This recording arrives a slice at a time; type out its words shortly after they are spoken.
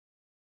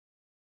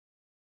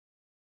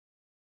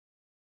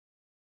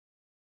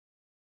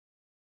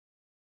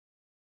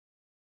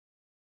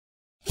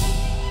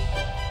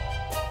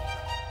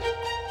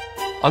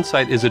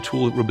OnSight is a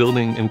tool that we're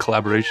building in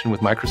collaboration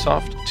with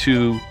Microsoft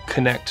to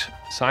connect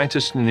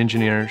scientists and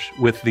engineers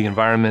with the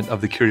environment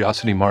of the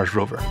Curiosity Mars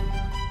rover.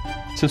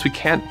 Since we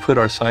can't put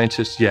our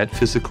scientists yet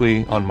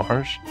physically on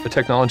Mars, a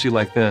technology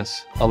like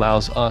this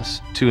allows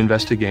us to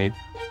investigate,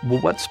 well,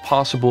 what's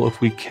possible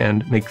if we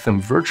can make them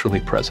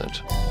virtually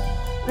present?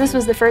 This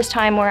was the first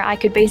time where I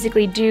could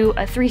basically do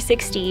a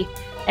 360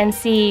 and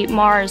see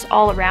Mars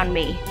all around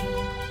me.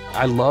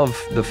 I love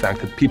the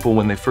fact that people,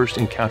 when they first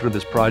encounter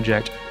this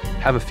project,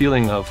 have a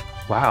feeling of,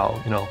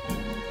 wow,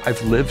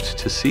 I've lived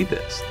to see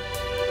this.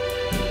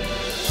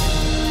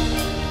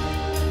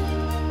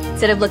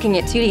 Instead of looking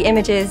at 2D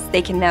images,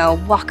 they can now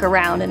walk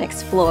around and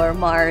explore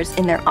Mars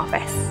in their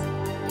office.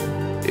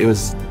 It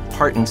was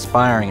part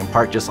inspiring and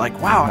part just like,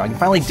 wow, I can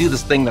finally do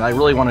this thing that I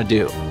really want to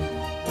do.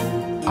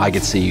 I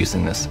could see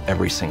using this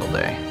every single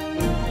day.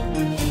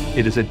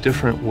 It is a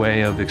different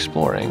way of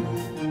exploring.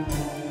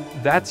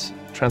 That's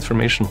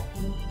transformational.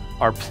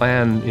 Our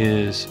plan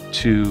is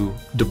to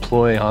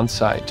deploy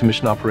OnSight to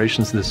mission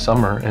operations this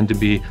summer and to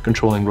be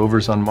controlling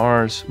rovers on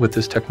Mars with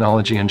this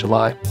technology in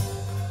July.